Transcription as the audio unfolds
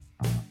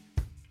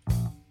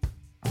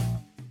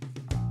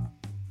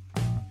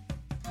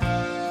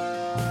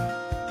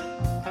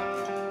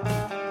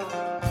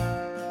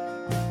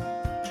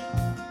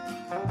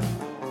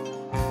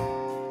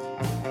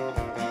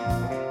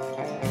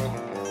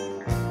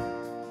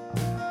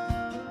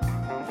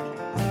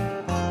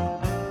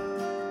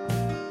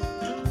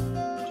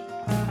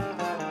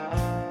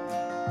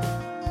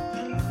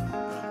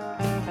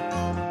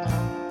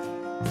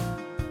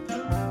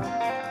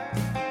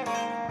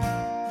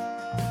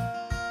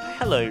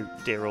Hello,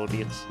 dear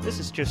audience. This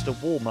is just a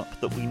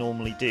warm-up that we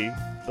normally do,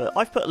 but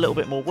I've put a little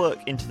bit more work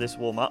into this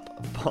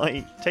warm-up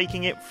by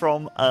taking it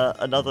from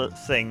another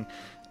thing.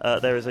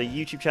 There is a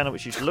YouTube channel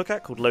which you should look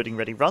at called Loading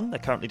Ready Run. They're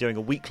currently doing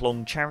a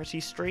week-long charity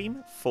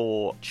stream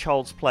for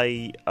Child's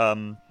Play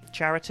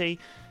charity.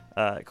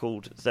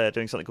 They're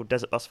doing something called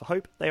Desert Bus for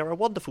Hope. They are a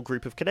wonderful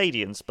group of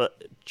Canadians,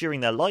 but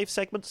during their live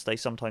segments, they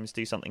sometimes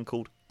do something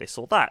called This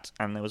or That.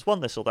 And there was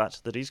one This or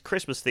That is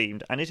Christmas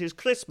themed, and it is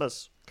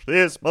Christmas.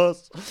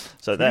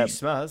 So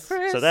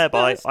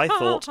thereby, I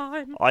thought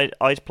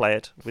I'd play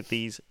it with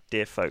these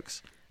dear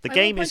folks. The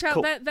game is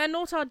called. They're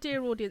not our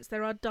dear audience;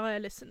 they're our dire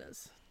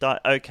listeners.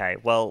 Okay,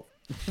 well.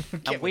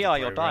 And we are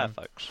your dire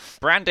folks.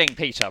 Branding,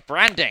 Peter.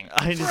 Branding.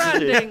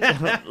 Branding.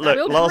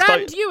 Look, We'll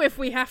brand you if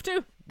we have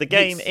to. The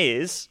game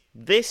is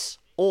this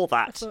or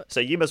that.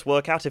 So you must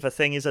work out if a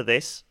thing is a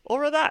this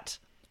or a that.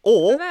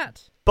 Or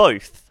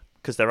both.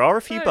 Because there are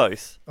a few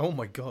both. Oh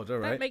my god,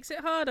 alright. That makes it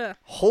harder.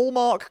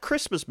 Hallmark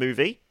Christmas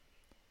movie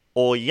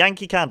or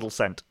Yankee Candle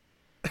Scent.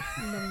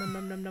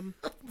 Nom.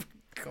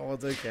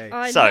 God, okay.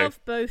 I love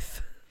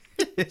both.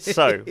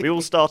 So, we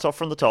will start off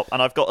from the top,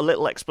 and I've got a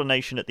little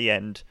explanation at the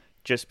end,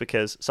 just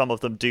because some of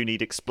them do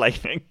need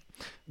explaining.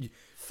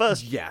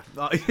 First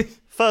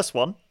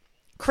one,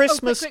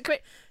 Christmas...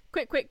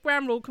 Quick,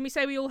 ground rule. Can we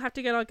say we all have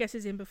to get our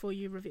guesses in before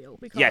you reveal?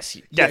 Yes,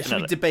 definitely. Yeah,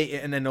 should we debate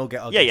it and then all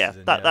get our guesses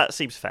in? That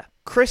seems fair.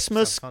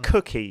 Christmas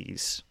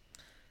cookies.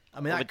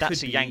 I mean, that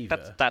could be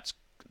either.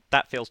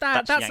 That feels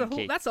that's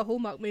Yankee. That's a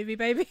Hallmark movie,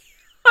 baby.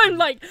 I'm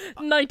like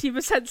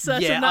 90%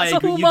 certain that's a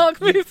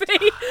Hallmark movie.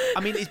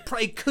 I mean,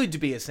 it could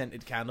be a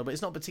scented candle, but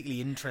it's not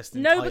particularly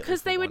interesting. No,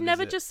 because they would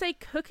never just say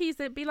cookies.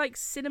 They'd be like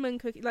cinnamon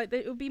cookies. Like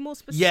it would be more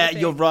specific. Yeah,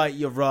 you're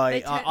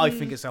right. I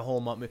think it's a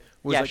Hallmark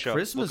movie. Sure.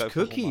 Christmas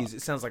cookies.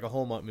 It sounds like a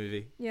Hallmark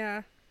movie.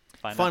 Yeah.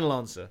 Final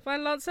answer.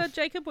 Final answer,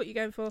 Jacob. What are you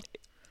going for?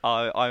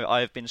 I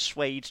have been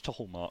swayed to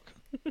Hallmark.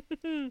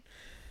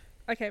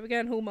 Okay, we're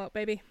going Hallmark,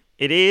 baby.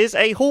 It is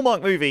a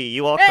Hallmark movie,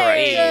 you are correct.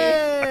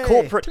 Yay! A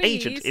corporate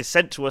agent is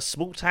sent to a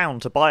small town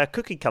to buy a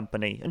cookie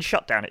company and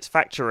shut down its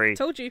factory.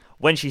 Told you.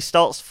 When she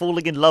starts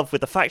falling in love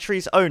with the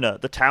factory's owner,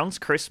 the town's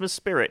Christmas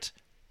spirit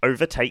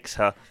overtakes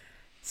her.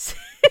 See,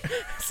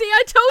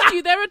 I told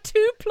you there are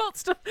two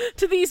plots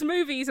to these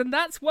movies, and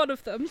that's one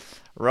of them.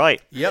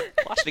 Right. Yep.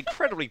 That's an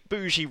incredibly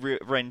bougie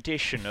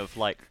rendition of,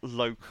 like,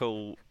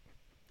 local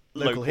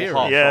hero.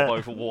 heartthrob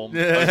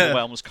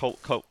overwhelms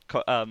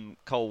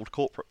cold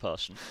corporate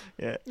person.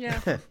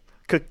 Yeah.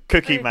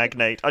 Cookie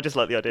magnate. I just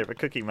like the idea of a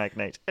cookie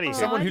magnate. Anyway.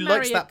 Someone who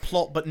likes that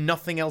plot but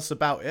nothing else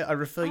about it, I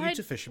refer you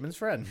to Fisherman's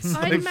Friends.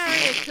 I'd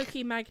marry a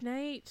cookie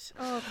magnate.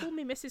 Oh, call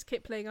me Mrs.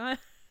 Kipling.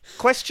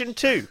 Question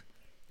 2.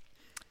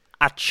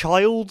 A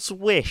child's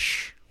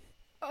wish.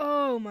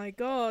 Oh my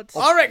god.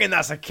 I reckon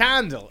that's a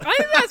candle. I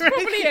think that's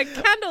probably a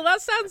candle.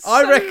 That sounds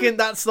I reckon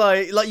that's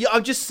like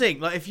I'm just saying,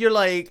 like if you're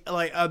like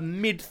a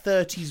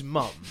mid-30s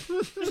mum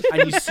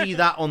and you see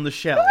that on the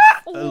shelf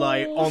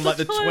on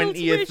the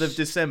 20th of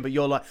December,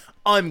 you're like,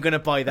 I'm going to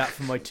buy that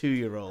for my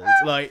 2-year-old.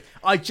 Like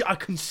I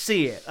can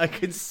see it. I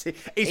can see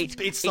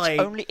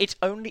it's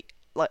only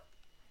like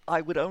I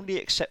would only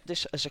accept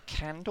this as a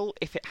candle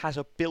if it has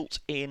a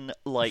built-in,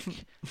 like,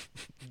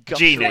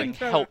 guttering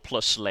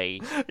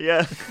helplessly.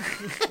 Yeah.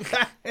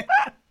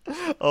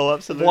 Oh,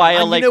 absolutely.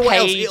 While a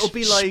paid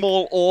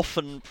small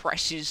orphan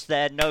presses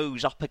their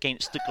nose up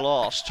against the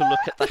glass to look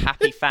at the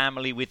happy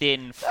family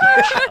within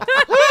future.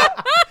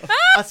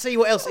 I'll tell you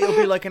what else. It'll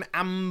be like an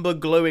amber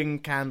glowing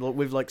candle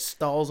with, like,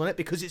 stars on it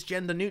because it's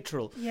gender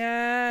neutral.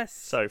 Yes.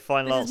 So,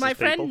 final answers, This is my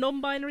friend, people.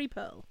 Non-Binary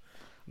Pearl.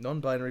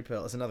 Non-binary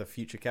Pearl. That's another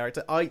future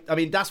character. I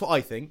mean, that's what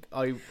I think.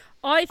 I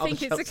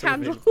think it's a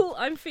candle.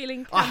 I'm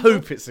feeling candle. I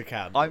hope it's a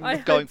candle.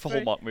 I'm going for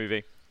Hallmark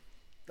movie.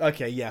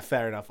 Okay, yeah,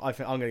 fair enough. I'm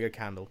going to go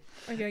candle.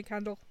 I'm going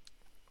candle.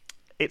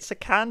 It's a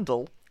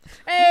candle.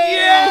 Hey!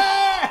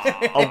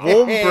 Yeah! A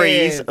warm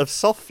breeze of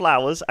soft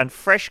flowers and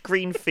fresh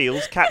green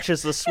fields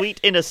captures the sweet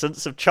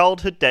innocence of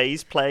childhood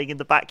days playing in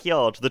the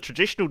backyard. The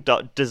traditional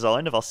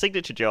design of our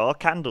signature jar,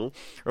 candle,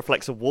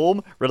 reflects a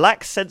warm,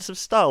 relaxed sense of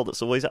style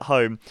that's always at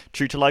home.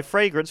 True to life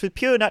fragrance with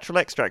pure natural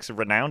extracts of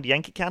renowned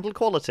Yankee Candle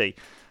quality.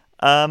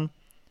 The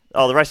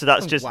rest of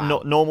that's just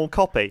normal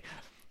copy.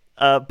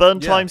 Burn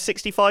time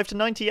 65 to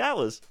 90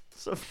 hours.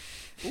 So...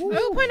 I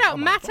will point out,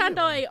 Matt and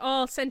I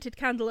are scented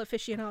candle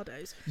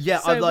aficionados. Yeah,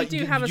 so like, we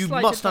do have a you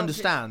slight must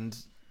advantage. understand.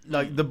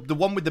 Like the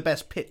one with the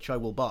best pitch, I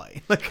will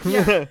buy.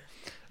 Yeah.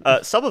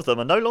 Some of them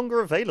are no longer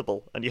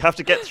available, and you have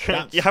to get through.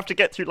 You have to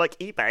get through like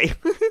eBay.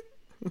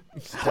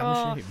 It's a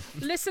damn shame.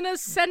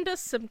 Listeners, send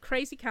us some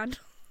crazy candles.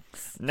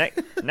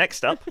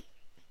 Next up,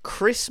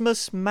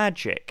 Christmas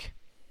magic.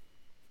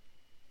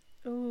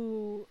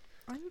 Ooh,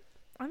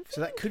 I'm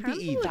So that could be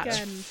candle either.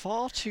 That's again.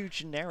 far too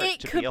generic It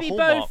to could be a be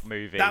Hallmark both.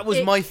 movie. That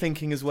was my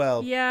thinking as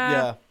well.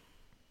 Yeah.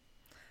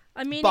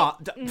 I mean,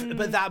 But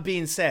that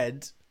being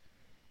said,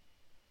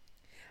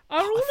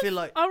 are all feel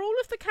like-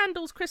 of the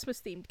candles Christmas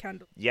themed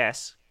candles?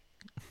 Yes.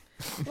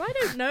 Well, I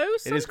don't know.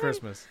 it is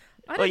Christmas.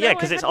 I don't Well, yeah, know,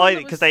 because I it's had one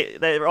either that was-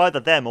 they're either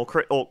them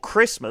or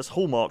Christmas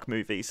Hallmark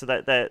movies. So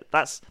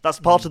that's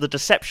part of the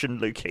deception,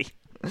 Lukey.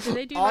 Do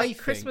they do I like think-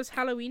 Christmas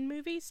Halloween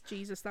movies?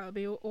 Jesus, that would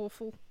be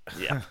awful.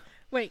 Yeah.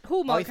 Wait,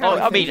 Hallmark I I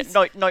Halloween mean,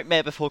 movies?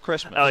 Nightmare Before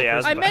Christmas. Oh,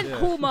 yeah. I meant Yeah.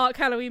 Hallmark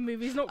Halloween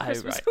movies, not Oh,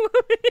 Christmas right.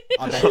 Halloween.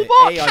 I bet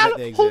Hallmark, they, I bet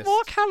they exist.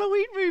 Hallmark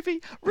Halloween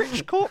movie.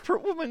 Rich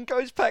corporate woman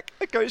goes back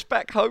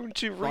home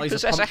to Buys a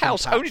repossess a pumpkin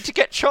house, patch. only to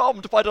get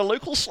charmed by the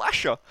local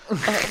slasher.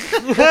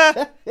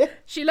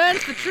 She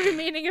learns the true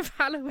meaning of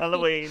Halloween.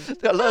 Halloween.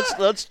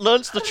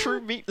 learns the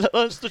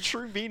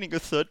true meaning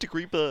of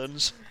third-degree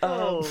burns.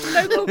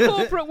 Local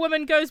corporate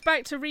woman goes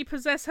back to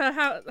repossess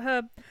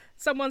her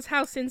someone's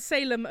house in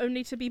Salem,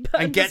 only to be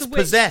burned And gets as a witch.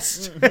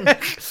 possessed.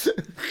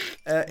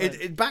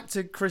 Back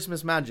to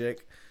Christmas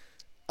magic.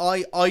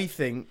 I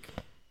think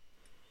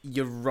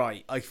you're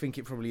right. I think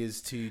it probably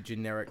is too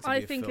generic to be I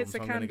a think film, it's a so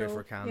I'm candle. going to go for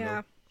a candle.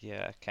 Yeah.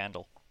 Yeah,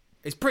 candle.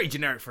 It's pretty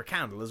generic for a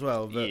candle as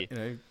well, but Yeah. you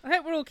know, I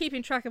hope we're all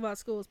keeping track of our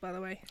scores, by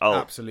the way. Oh,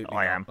 absolutely.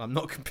 I not. am. I'm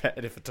not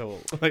competitive at all.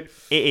 Like,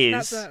 It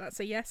is. That's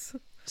a yes.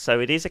 So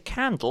it is a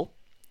candle.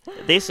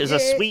 This is a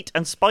sweet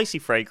and spicy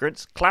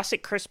fragrance.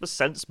 Classic Christmas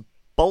scents,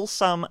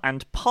 balsam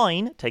and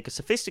pine take a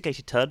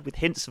sophisticated turn with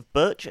hints of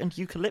birch and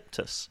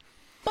eucalyptus.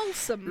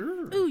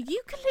 Balsam. Ooh,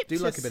 eucalyptus. do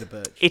like a bit of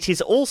birch. It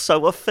is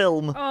also a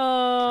film.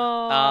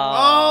 Oh.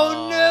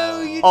 Oh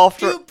no! You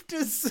After- duped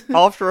us.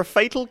 After a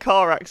fatal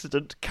car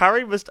accident,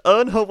 Carrie must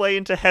earn her way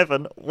into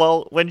heaven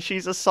when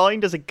she's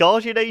assigned as a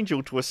guardian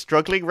angel to a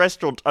struggling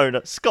restaurant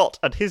owner, Scott,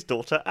 and his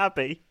daughter,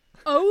 Abby.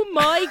 Oh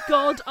my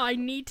god, I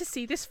need to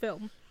see this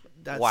film.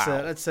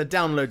 Wow. Let's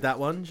download that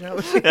one, shall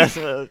we? Yes,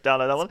 download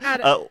that one.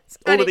 Add it, All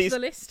add of it these, to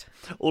the list.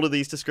 all of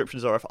these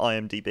descriptions are off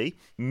IMDb.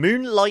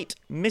 Moonlight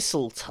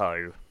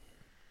mistletoe.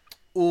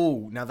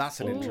 Oh, now that's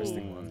an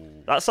interesting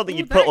one. That's something Ooh,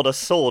 you'd put that- on a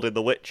sword in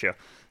The Witcher.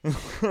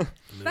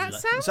 That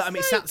sounds So I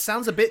mean, like,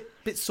 sounds a bit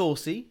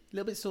saucy, a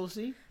little bit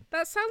saucy.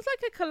 that sounds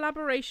like a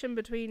collaboration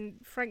between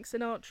Frank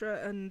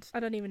Sinatra and I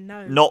don't even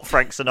know. Not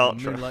Frank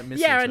Sinatra. Moonlight yeah,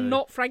 mistletoe. and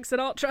not Frank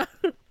Sinatra.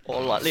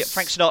 Or like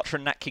Frank Sinatra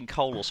and Nat King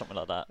Cole or something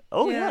like that.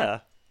 Oh, Yeah. yeah.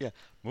 Yeah.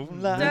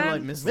 Moonlight,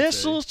 Moonlight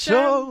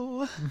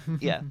mistletoe.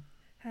 Yeah.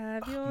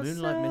 Have Moonlight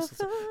yourself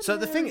mistletoe. a So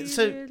the thing is,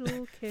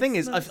 little thing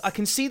is, Christmas. I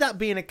can see that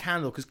being a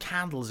candle because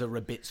candles are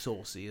a bit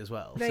saucy as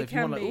well. They so if you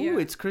want can like, be, ooh, yeah.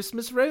 it's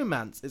Christmas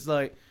romance, it's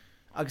like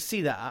I can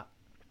see that.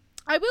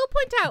 I will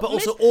point out, But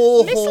also,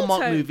 all mistletoe.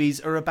 Hallmark movies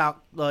are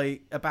about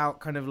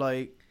kind of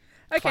like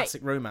Okay,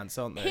 classic romance,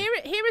 aren't they?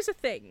 here is a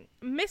thing.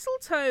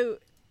 Mistletoe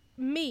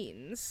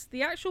means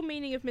the actual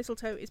meaning of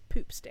mistletoe is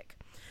poop stick.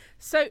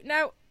 So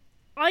now,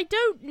 I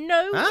don't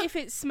know Huh? if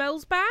it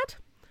smells bad,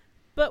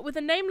 but with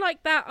a name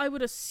like that, I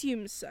would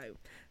assume so.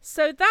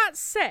 So that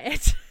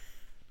said,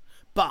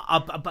 But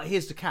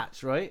here's the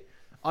catch, right?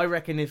 I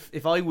reckon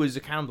if I was a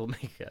candle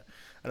maker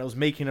and I was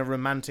making a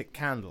romantic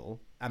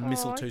candle and I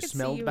mistletoe could see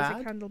smelled you as a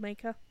bad, candle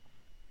maker.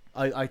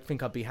 I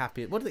think I'd be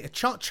happy. What are they? A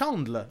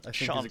chandler, I think,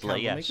 is a Chandler, candle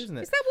yes. maker, isn't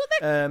it? Is that what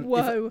they? If-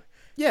 Whoa!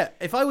 Yeah,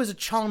 if I was a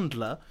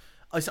chandler,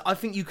 I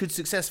think you could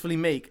successfully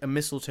make a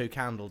mistletoe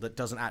candle that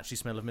doesn't actually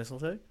smell of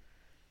mistletoe.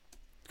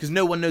 Because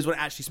no one knows what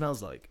it actually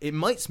smells like. It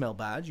might smell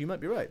bad, you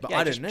might be right, but Yeah,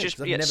 I don't know, because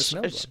I've never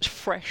smelled one. it's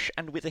fresh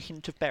and with a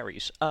hint of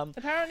berries.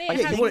 Apparently, Oh, it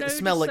yeah, has you want no it to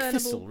smell like discernible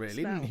thistle,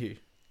 really, smell. didn't you?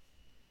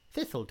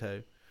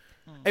 Thistletoe.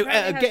 Apparently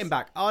it has- Getting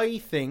back, I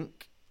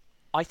think...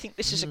 I think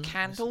this is a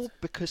candle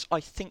because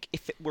I think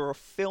if it were a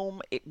film,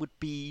 it would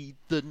be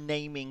the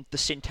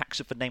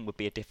syntax of the name would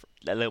be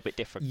a little bit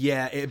different.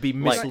 Yeah, it'd be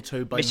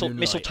mistletoe by moonlight.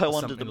 Mistletoe or under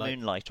something the like...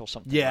 moonlight or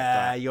something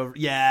Yeah, like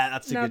that.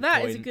 that's a Now good that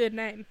point. is a good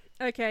name.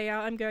 Okay, yeah,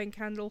 I'm going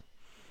candle.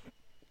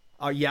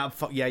 Oh, yeah,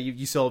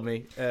 you sold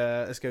me.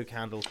 Let's go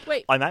candle.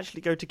 Wait, I'm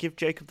actually going to give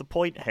Jacob the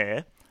point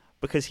here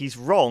because he's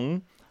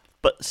wrong,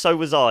 but so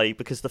was I,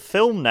 because the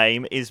film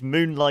name is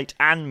Moonlight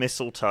and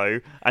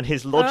Mistletoe, and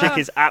his logic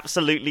is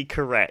absolutely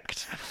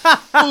correct.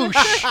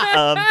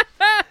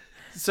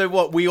 So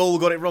what, we all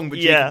got it wrong, but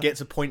Yeah. Jacob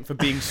gets a point for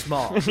being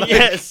smart.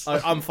 Yes.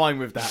 I'm fine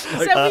with that. so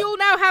we all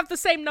now have the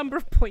same number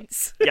of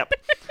points. Yep.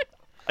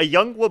 A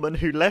young woman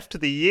who left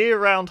the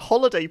year-round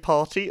holiday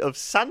party of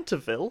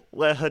Santaville,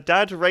 where her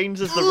dad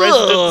reigns as the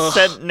resident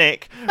Saint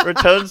Nick,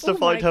 returns to Oh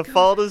find my her God.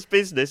 father's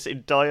business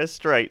in dire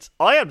straits.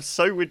 I am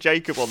so with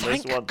Jacob on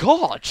Thank this one.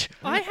 God!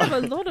 I have a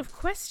lot of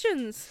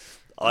questions.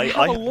 I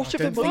have a lot of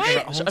don't think there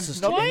are emotions, answers and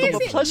to none Why of them is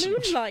are it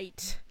pleasant.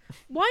 moonlight?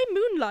 Why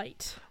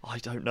moonlight? I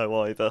don't know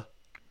either.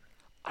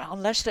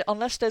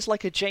 Unless there's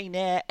like a Jane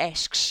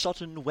Eyre-esque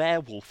sudden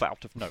werewolf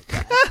out of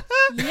nowhere.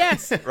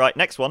 Yes. Right,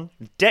 next one.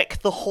 Deck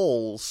the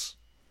halls.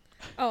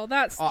 Oh,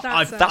 that's I've-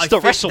 that's. That's I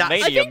the think that's-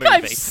 WrestleMania I think movie.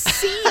 I've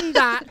seen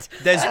that.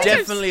 There's I think I've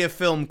definitely a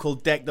film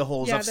called Deck the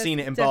Halls. Yeah, I've seen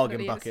there it in bargain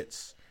definitely is.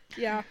 buckets.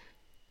 Yeah,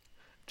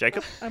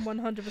 Jacob? I'm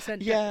 100%.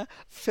 Yeah,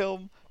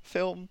 film.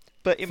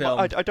 But in Film.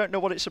 my, I don't know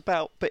what it's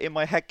about. But in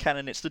my head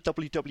canon, it's the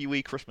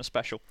WWE Christmas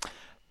special.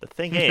 The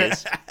thing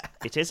is,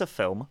 it is a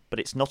film, but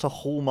it's not a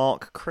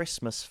Hallmark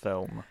Christmas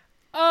film.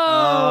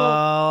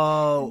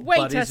 Oh, wait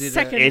but a is it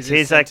second. It is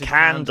a scented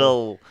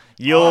candle.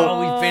 You're Oh,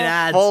 we've been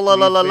ads. Fa la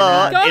la la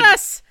la. got it-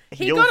 us.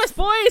 He you'll- got us,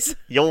 boys.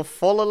 you'll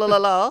fa la la la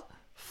la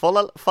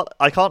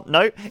I can't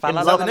know. In Fa la Is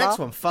la that love, the next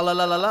one? Fa la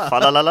la la la. fa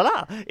la la la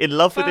la. In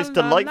love with its Fa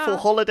la delightful la.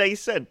 holiday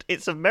scent.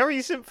 It's a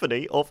merry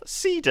symphony of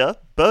cedar,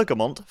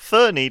 bergamot,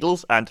 fir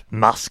needles, and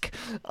musk.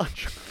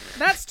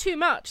 That's too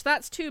much.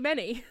 That's too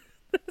many.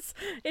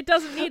 It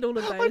doesn't need all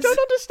of those. I don't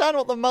understand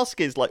what the musk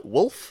is. Like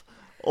wolf,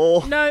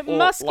 or No, or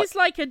musk like, is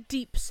like a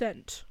deep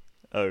scent.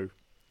 oh.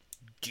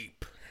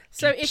 Deep.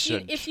 So Deep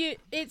scent. if you,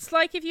 it's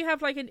like if you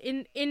have like an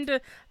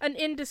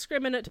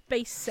indiscriminate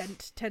base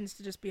scent, tends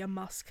to just be a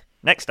musk.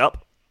 Next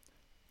up,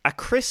 A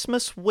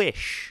Christmas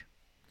Wish.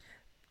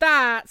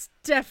 That's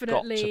Got to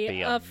definitely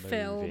be a a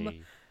film.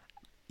 movie.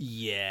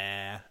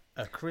 Yeah,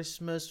 A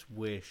Christmas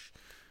Wish.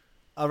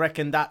 I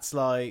reckon that's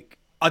like,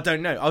 I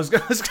don't know. I was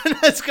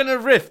gonna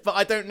riff, but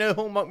I don't know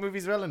Hallmark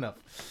movies well enough.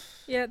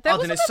 Yeah, I there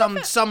don't was know,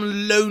 another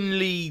some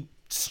lonely,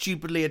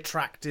 stupidly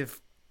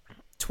attractive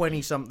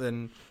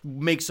 20-something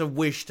makes a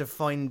wish to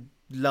find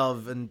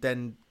love, and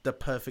then the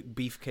perfect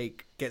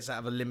beefcake gets out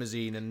of a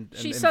limousine and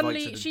She invites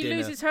suddenly her to she dinner.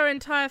 loses her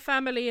entire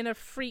family in a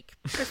freak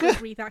Christmas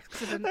wreath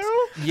accident.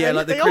 Yeah,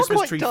 like the they are Christmas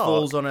quite tree dark.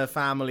 falls on her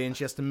family, and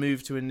she has to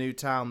move to a new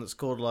town that's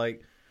called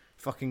like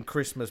fucking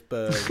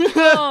Christmasburg.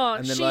 Oh,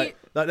 And then she like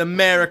the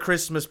mayor of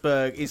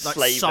Christmasburg is like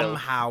Slayville.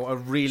 somehow a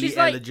really She's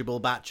like eligible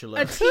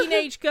bachelor. a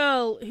teenage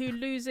girl who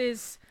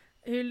loses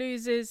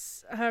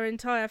her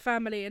entire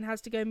family and has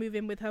to go move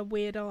in with her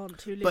weird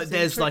aunt who lives. But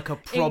there's in, like a in-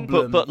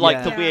 problem. But like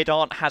yeah. the weird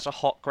aunt has a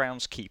hot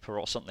groundskeeper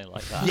or something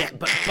like that. Yeah,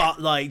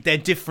 but like they're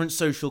different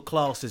social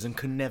classes and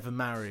can never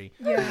marry.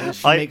 Yeah. And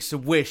she makes a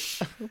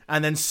wish,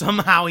 and then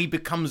somehow he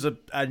becomes a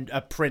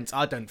prince.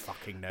 I don't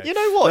fucking know. You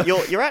know what?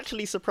 You're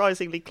actually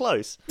surprisingly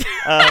close.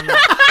 Of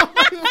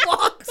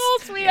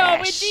course we are.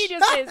 We're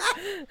geniuses.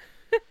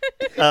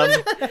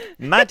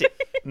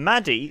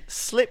 Maddie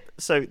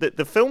So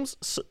the film's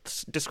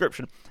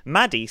description: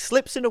 Maddie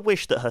slips in a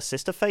wish that her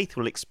sister Faith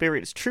will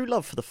experience true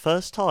love for the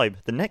first time.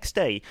 The next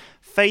day,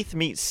 Faith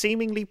meets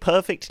seemingly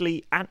perfect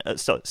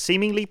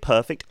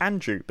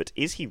Andrew, but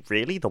is he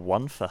really the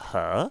one for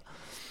her?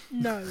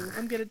 No,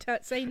 I'm gonna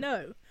say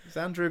no. Is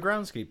Andrew a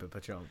groundskeeper,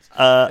 perchance?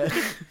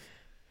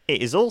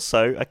 It is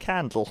also a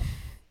candle.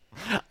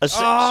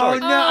 Sorry.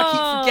 No, I Oh.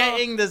 keep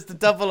forgetting there's the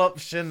double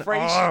option.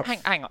 Phrase, Oh.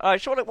 hang on. I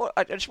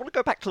just want to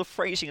go back to the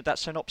phrasing of that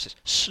synopsis.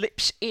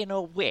 Slips in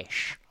a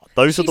wish.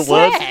 Those are the She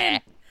words. slips it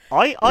in.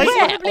 I Probably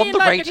on in the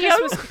like a radio?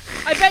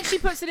 Christmas. I bet she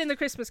puts it in the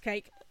Christmas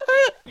cake.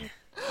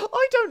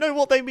 I don't know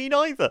what they mean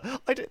either.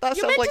 That You're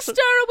sounds meant like to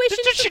stir a wish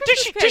into the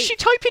Christmas Does she cake.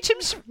 type it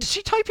in some? Does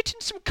she type it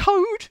in some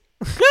code?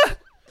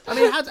 I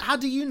mean, how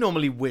do you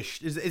normally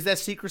wish? Is there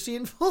secrecy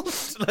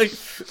involved? Like,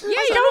 Yeah,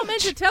 you're not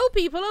meant to tell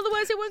people,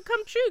 otherwise it won't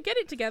come true. Get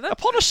it together.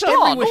 Upon a every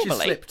star, wish is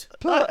normally. slipped.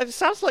 it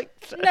sounds like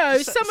No,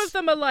 some of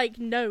them are like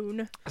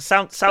known.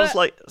 sounds but-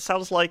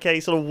 like a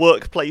sort of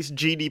workplace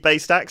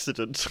genie-based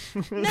accident.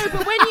 No,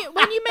 but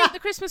when you make the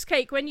Christmas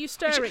cake, when you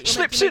stir it, you're meant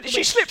Slips to in, make a she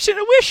wish. slips in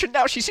a wish, and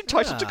now she's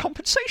entitled to Yeah.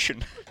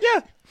 compensation.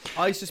 Yeah,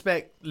 I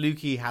suspect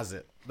Lukey has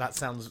it. That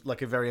sounds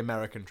like a very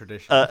American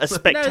tradition. a No,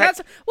 spectacular.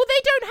 well, they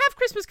don't have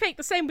Christmas cake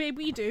the same way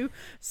we do,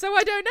 so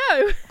I don't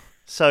know.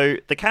 So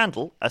the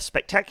candle, a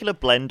spectacular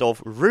blend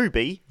of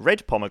ruby,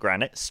 red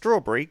pomegranate,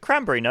 strawberry,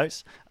 cranberry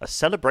notes, a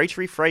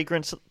celebratory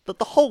fragrance that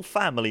the whole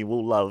family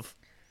will love.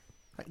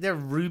 There are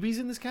rubies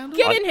in this candle?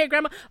 Get in here,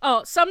 Grandma.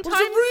 Oh, sometimes What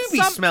does a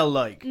ruby smell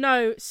like?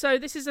 No, so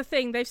this is the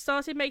thing. They've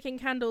started making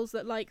candles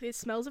that like this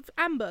smells of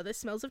amber, this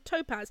smells of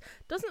topaz.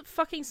 Doesn't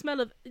fucking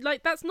smell of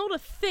like that's not a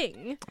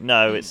thing.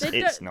 No, it's They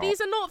it's don't- not. These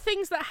are not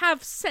things that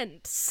have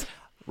scents.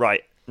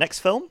 Right, next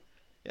film.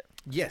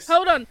 Yes.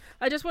 Hold on,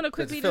 I just want to That's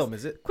quickly a film,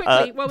 is it?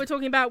 quickly while we're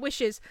talking about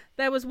wishes.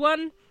 There was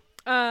one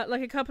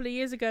like a couple of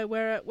years ago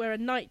where a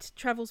knight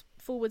travels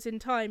forwards in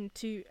time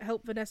to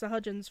help Vanessa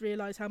Hudgens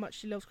realise how much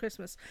she loves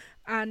Christmas,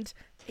 and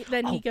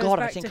then he Oh goes God,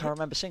 back I think to I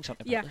remember seeing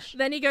something yeah. about this.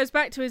 Then he goes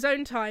back to his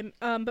own time.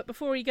 But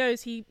before he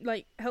goes, he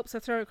like helps her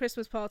throw a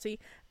Christmas party,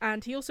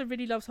 and he also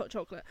really loves hot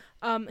chocolate.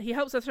 He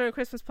helps her throw a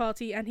Christmas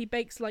party, and he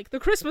bakes like the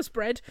Christmas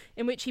bread,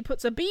 in which he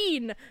puts a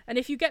bean. And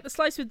if you get the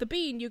slice with the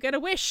bean, you get a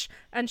wish.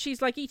 And she's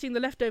like eating the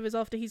leftovers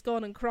after he's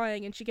gone and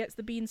crying, and she gets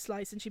the bean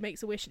slice, and she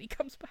makes a wish, and he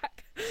comes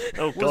back.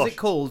 Oh What was gosh. it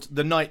called?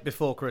 The Night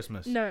Before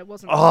Christmas. No, it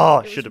wasn't. Oh,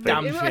 It was should have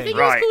really- been. I think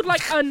Right. it was called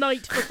like A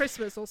Night for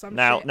Christmas or something.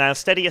 Now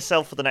steady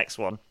yourself for the next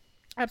one.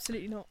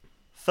 Absolutely not.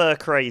 Fur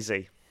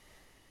Crazy.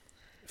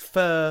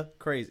 Fur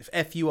Crazy.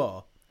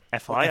 F-U-R.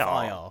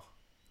 F-I-R.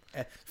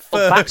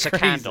 Fur That's a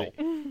Crazy. candle.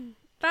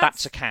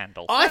 That's a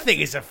candle. I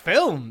think it's a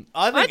film.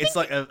 I think it's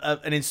think- like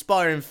an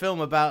inspiring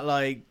film about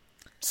like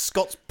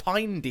Scots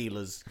pine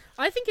dealers.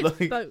 I think it's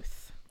Like-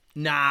 both.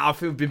 Nah, I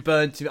think we've been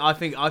burned to. I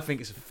think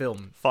it's a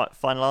film.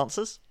 Final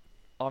answers?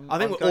 I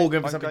think we're all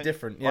going for something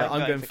different. Yeah,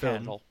 I'm going for film.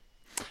 candle.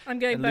 I'm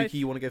going And both. Lukey,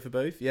 you want to go for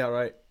both? Yeah,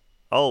 right.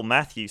 Oh,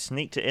 Matthew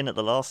sneaked it in at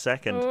the last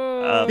second.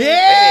 Oh.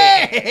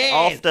 Yeah.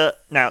 After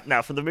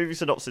now from the movie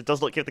synopsis, it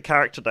does not give the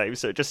character name,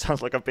 so it just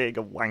sounds like I'm being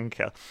a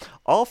wanker.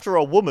 After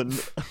a woman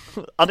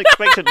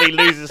unexpectedly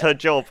loses her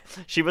job,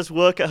 she must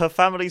work at her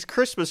family's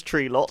Christmas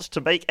tree lot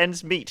to make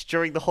ends meet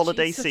during the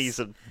holiday Jesus.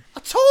 season. I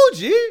told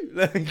you.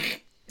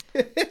 Like,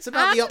 it's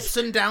about the And- ups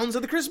and downs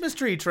of the Christmas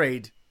tree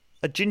trade.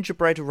 A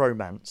gingerbread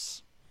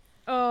romance.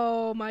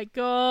 Oh my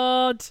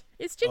god.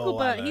 It's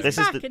Jinglebert. Hello. He's This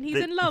is back and he's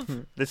in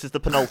love. This is the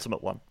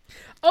penultimate one.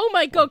 Oh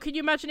my god, can you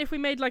imagine if we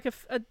made like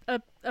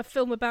a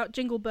film about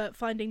Jinglebert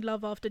finding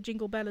love after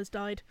Jingle Bella's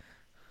died?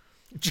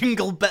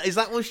 Jingle Bell. Is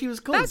that what she was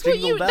called? That's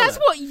Jingle Bella? that's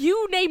what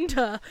you named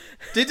her.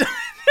 Did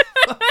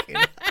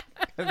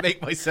I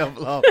make myself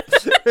laugh?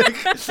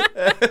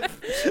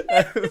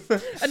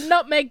 And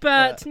Nutmeg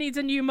Bert needs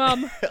a new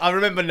mum. I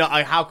remember.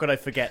 How could I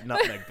forget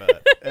Nutmeg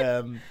Bert?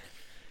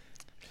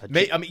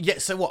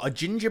 So what? A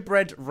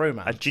gingerbread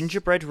romance. A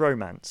gingerbread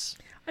romance.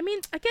 I mean,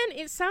 again,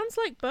 it sounds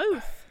like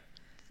both.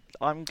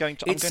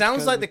 It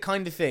sounds like the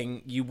kind of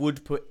thing you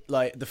would put,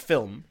 like the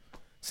film.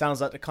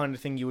 Sounds like the kind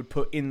of thing you would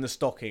put in the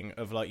stocking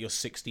of like your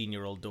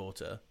 16-year-old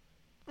daughter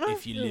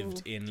if you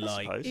lived in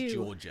like Ew.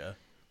 Georgia.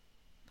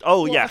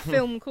 Oh What, yeah. a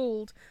film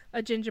called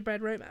A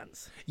Gingerbread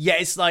Romance. Yeah,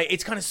 it's like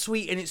it's kind of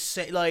sweet and it's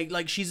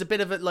like she's a bit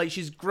of a like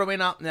she's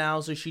growing up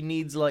now, so she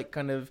needs like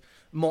kind of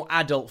more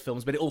adult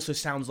films, but it also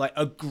sounds like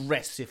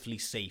aggressively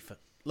safe.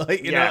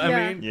 Like you know what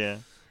I mean? Yeah.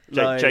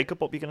 Like-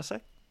 Jacob, what were you going to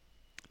say?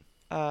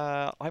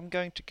 I'm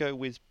going to go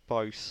with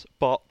both,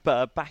 but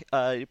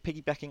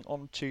piggybacking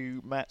onto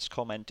Matt's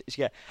comment is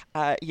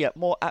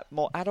more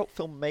adult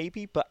film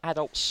maybe, but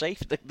adult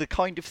safe, the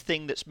kind of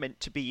thing that's meant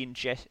to be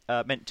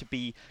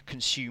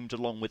consumed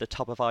along with a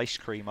tub of ice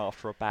cream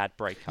after a bad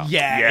breakup.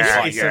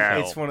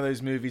 It's one of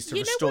those movies to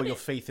You know restore what your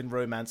faith in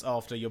romance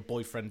after your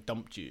boyfriend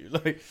dumped you.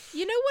 Like,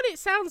 You know what it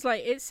sounds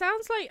like? It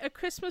sounds like a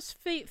Christmas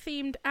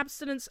themed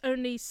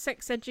abstinence-only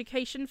sex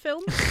education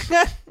film.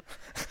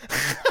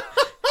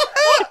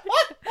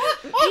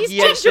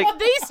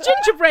 These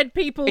gingerbread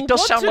people. It does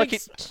want sound to like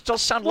ex- it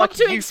does sound want like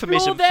to a explore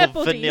euphemism their for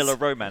bodies. vanilla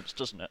romance,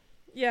 doesn't it?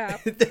 Yeah.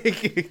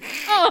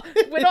 Oh,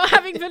 we're not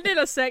having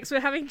vanilla sex. We're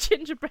having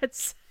gingerbread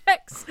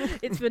sex.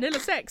 It's vanilla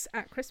sex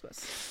at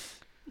Christmas.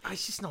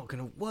 it's just not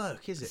going to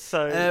work, is it?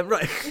 So-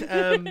 right.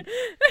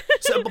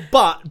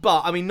 But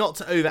I mean, not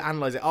to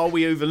overanalyze it. Are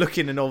we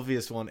overlooking an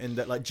obvious one in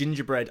that, like,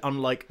 gingerbread,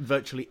 unlike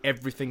virtually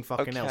everything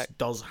fucking else,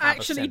 does have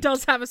a scent?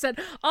 Does have a scent.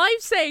 I'm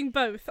saying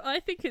both. I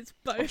think it's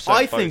both.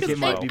 I think Because it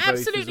might be both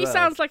absolutely as well.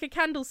 sounds like a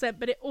candle scent,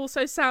 but it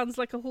also sounds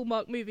like a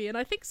Hallmark movie. And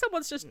I think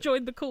someone's just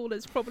joined the call.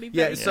 Is probably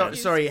very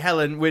confused. Sorry,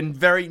 Helen. We're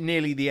very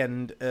nearly the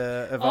end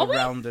of Are our we?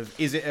 round of.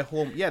 Is it a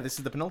Hallmark? Yeah, this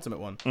is the penultimate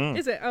one.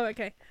 Is it? Oh,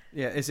 okay.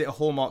 Yeah, is it a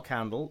Hallmark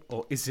candle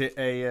or is it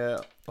a?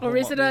 Or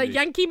is it a Yankee?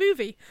 Yankee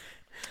movie?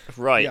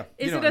 Right. Yeah.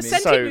 Is You know it what a I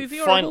mean. scented movie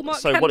or a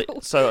Hallmark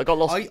candle? So I got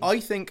lost. I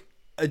think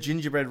a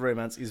gingerbread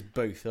romance is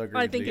both. I agree.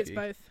 I with think Lucy. it's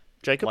both.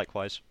 Jacob.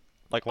 Likewise,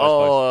 both.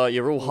 Oh,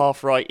 you're all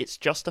half right. It's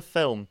just a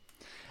film.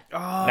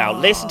 Now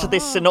listen to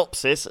this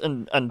synopsis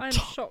and I'm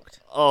shocked.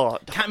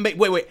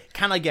 Wait.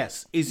 Can I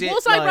guess? Is it?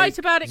 Was I like- right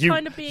about it You-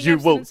 kind of being you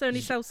will-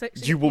 abstinence-only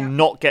self-sex? you will Yeah.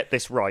 not get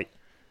this right.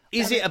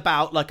 Is it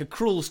about like a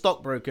cruel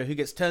stockbroker who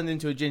gets turned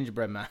into a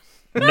gingerbread man?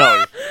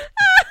 No.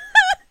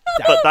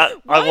 But that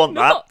I Why want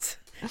that. not?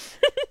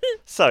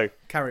 So,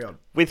 Carry on.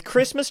 with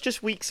Christmas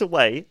just weeks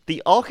away,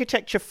 the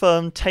architecture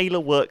firm Taylor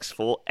works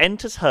for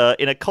enters her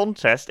in a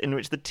contest in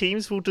which the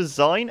teams will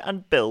design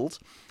and build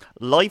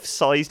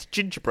life-sized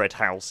gingerbread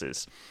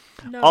houses.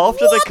 No.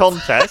 After the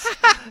contest,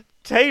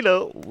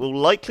 Taylor will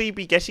likely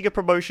be getting a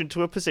promotion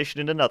to a position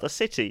in another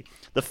city.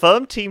 The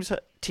firm teams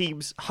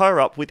her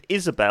up with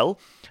Isabelle,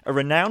 a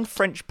renowned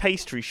French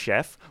pastry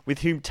chef with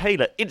whom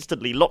Taylor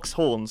instantly locks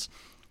horns.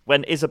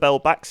 When Isabelle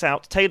backs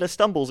out, Taylor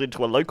stumbles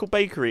into a local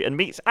bakery and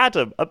meets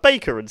Adam, a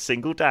baker and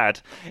single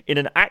dad. In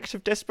an act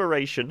of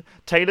desperation,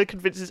 Taylor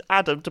convinces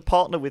Adam to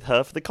partner with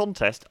her for the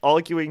contest,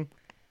 arguing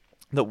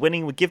that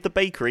winning would give the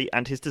bakery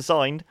and his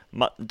designs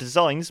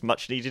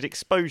much-needed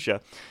exposure.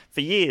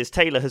 For years,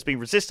 Taylor has been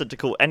resistant to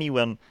call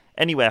anyone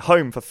anywhere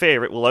home for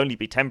fear it will only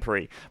be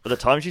temporary. But the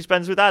time she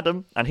spends with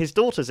Adam and his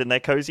daughters in their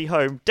cosy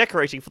home,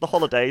 decorating for the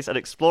holidays and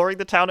exploring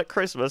the town at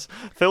Christmas,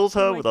 fills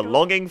her Oh my with a God.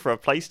 longing for a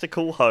place to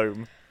call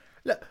home.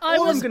 Look,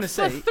 all I'm going to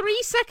For say. 3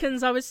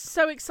 seconds, I was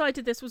so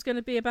excited this was going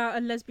to be about a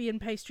lesbian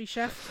pastry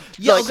chef.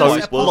 Yeah, Like I was gonna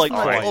those say, apart like from,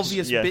 like, Christ, the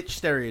obvious yeah. bitch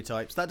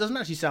stereotypes, that doesn't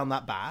actually sound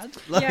that bad.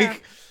 Like, Yeah.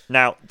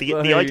 Now, the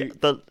Like- idea,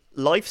 the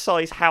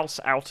life-size house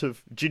out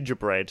of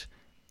gingerbread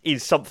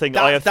is something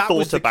that, I have that thought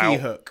was the about. key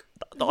hook.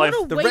 that What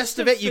I've- a The waste rest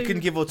of it you can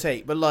food. give or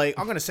take, but like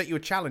I'm going to set you a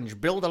challenge: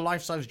 build a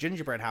life-size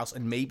gingerbread house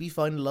and maybe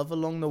find love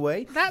along the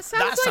way. That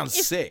sounds like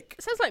sick.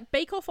 It sounds like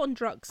Bake Off on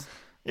drugs.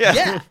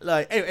 Yeah,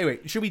 like anyway,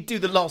 should we do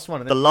the last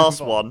one? And The then last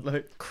move one, on?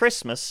 Like,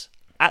 Christmas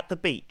at the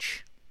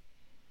beach.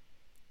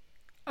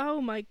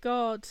 Oh my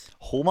god.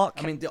 Hallmark.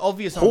 I mean, the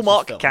obvious answer is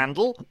Hallmark film.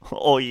 candle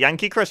or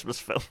Yankee Christmas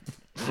film.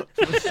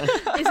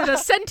 Is it a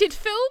scented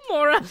film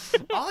or a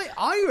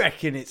I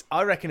reckon it's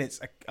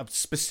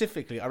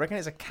specifically. I reckon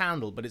it's a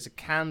candle, but it's a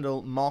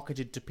candle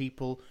marketed to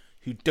people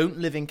who don't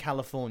live in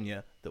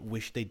California that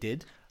wish they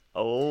did.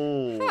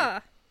 Oh, Huh.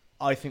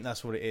 I think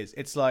that's what it is.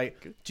 It's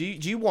like, do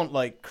you want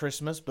like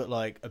Christmas, but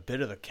like a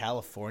bit of a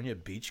California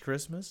beach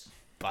Christmas?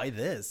 Buy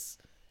this.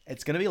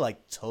 It's gonna be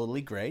like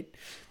totally great.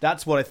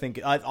 That's what I think.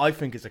 I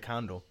think it's a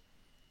candle.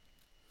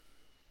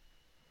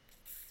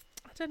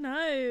 I don't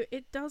know.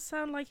 It does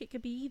sound like it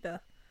could be either.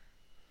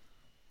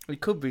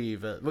 It could be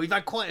either. But we've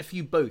had quite a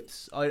few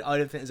boths. I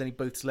don't think there's any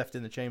boths left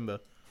in the chamber.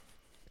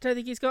 Don't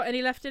think he's got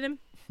any left in him.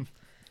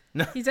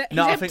 No, He's I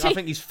empty.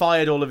 think he's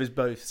fired all of his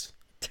boths.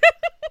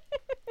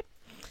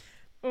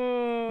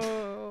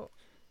 Oh,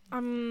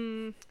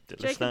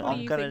 Jacob, what are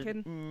you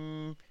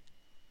thinking?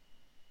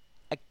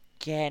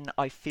 Again,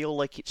 I feel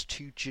like it's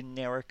too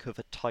generic of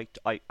a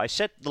title. I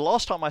said the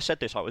last time I said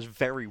this, I was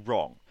very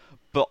wrong,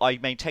 but I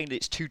maintained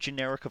it's too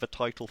generic of a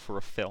title for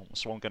a film,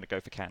 so I'm going to go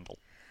for Candle.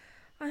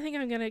 I think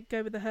I'm going to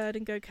go with the herd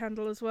and go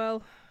Candle as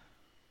well.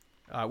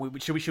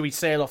 Should we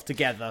sail off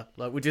together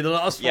like we did the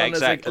last Yeah, one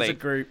exactly. as a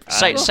group?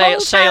 Sail hold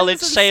hands and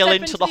into step the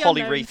into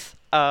Holly the Wreath.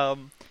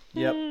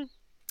 Yep.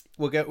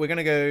 We're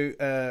gonna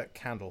go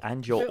Candle.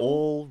 And you're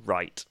all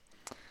right.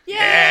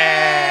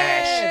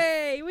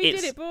 Yay! We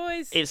It's- did it,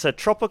 boys. It's a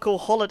tropical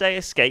holiday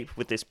escape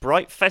with this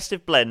bright,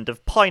 festive blend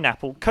of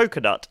pineapple,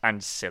 coconut,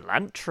 and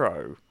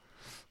cilantro.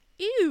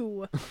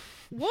 Ew.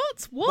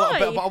 What? Why?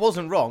 But I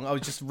wasn't wrong. I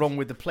was just wrong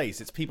with the place.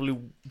 It's people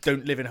who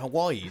don't live in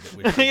Hawaii that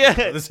we're Yeah.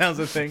 by the sounds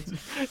of things.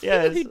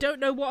 Yeah, People who don't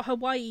know what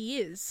Hawaii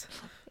is.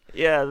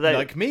 yeah.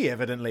 Like me,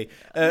 evidently.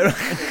 And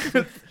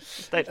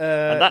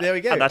there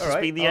we go. And that's All just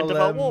right, been the end of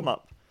I'll, our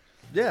warm-up.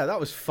 Yeah, that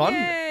was fun.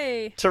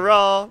 Yay!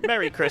 Ta-ra!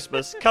 Merry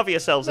Christmas. Cover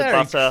yourselves in Merry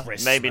butter.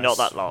 Christmas, Maybe not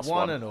that last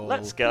one one. and all.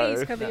 Let's go.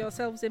 Please cover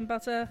yourselves in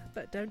butter,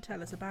 but don't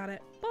tell us about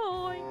it.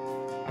 Bye.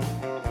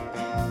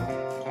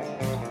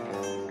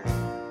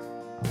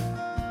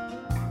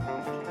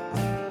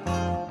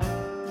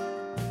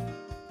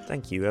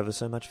 Thank you ever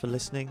so much for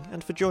listening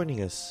and for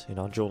joining us in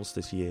our jaunts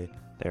this year.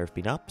 There have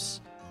been ups,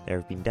 there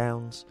have been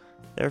downs,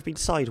 there have been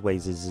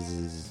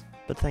sideways,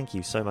 but thank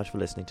you so much for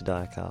listening to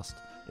Direcast.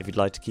 If you'd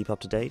like to keep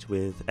up to date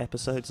with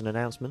episodes and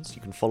announcements,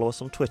 you can follow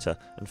us on Twitter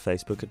and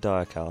Facebook at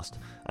Direcast,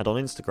 and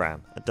on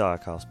Instagram at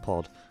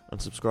DirecastPod,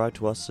 and subscribe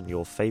to us on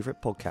your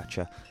favourite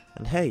podcatcher.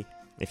 And hey,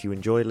 if you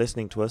enjoy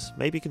listening to us,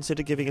 maybe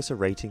consider giving us a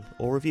rating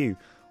or review,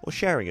 or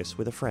sharing us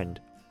with a friend.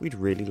 We'd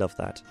really love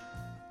that.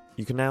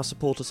 You can now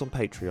support us on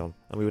Patreon,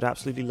 and we would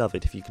absolutely love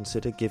it if you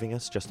consider giving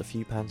us just a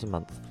few pounds a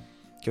month.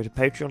 Go to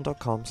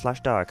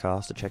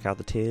patreon.com/Direcast to check out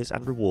the tiers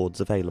and rewards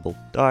available.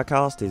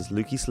 Direcast is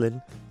Lukey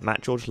Slynn,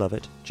 Matt George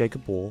Lovett,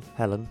 Jacob Wall,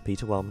 Helen,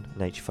 Peter Wellman,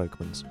 and H.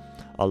 Folkmans.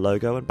 Our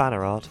logo and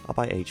banner art are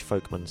by H.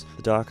 Folkmans.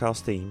 The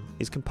Direcast theme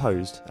is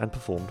composed and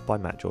performed by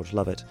Matt George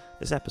Lovett.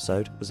 This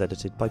episode was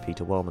edited by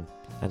Peter Wellman.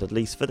 And at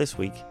least for this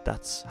week,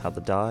 that's how the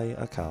die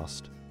are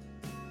cast.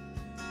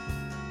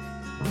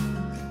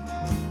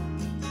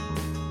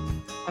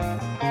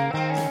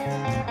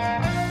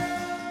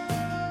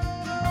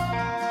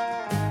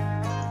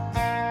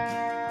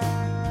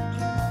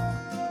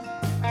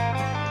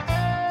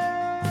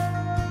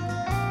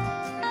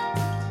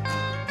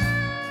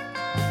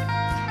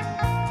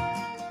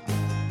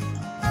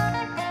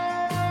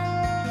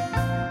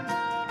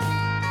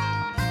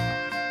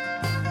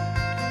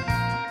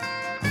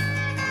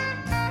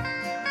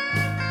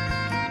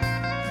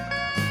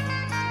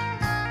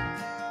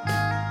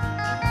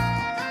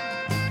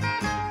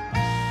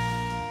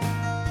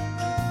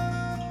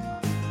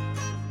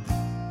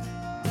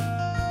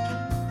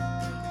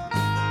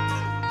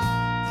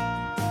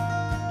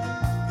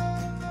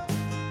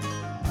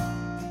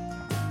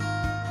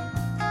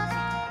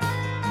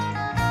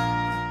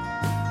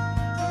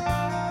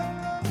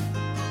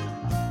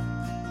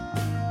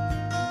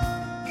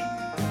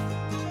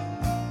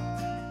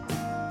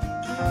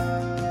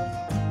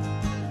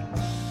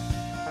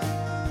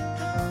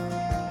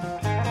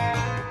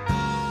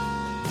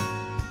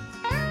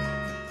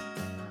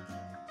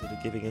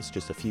 Giving us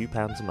just a few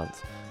pounds a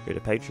month. Go to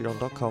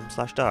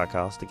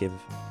patreon.com/Direcast to give...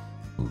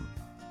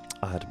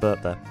 I had to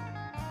burp there.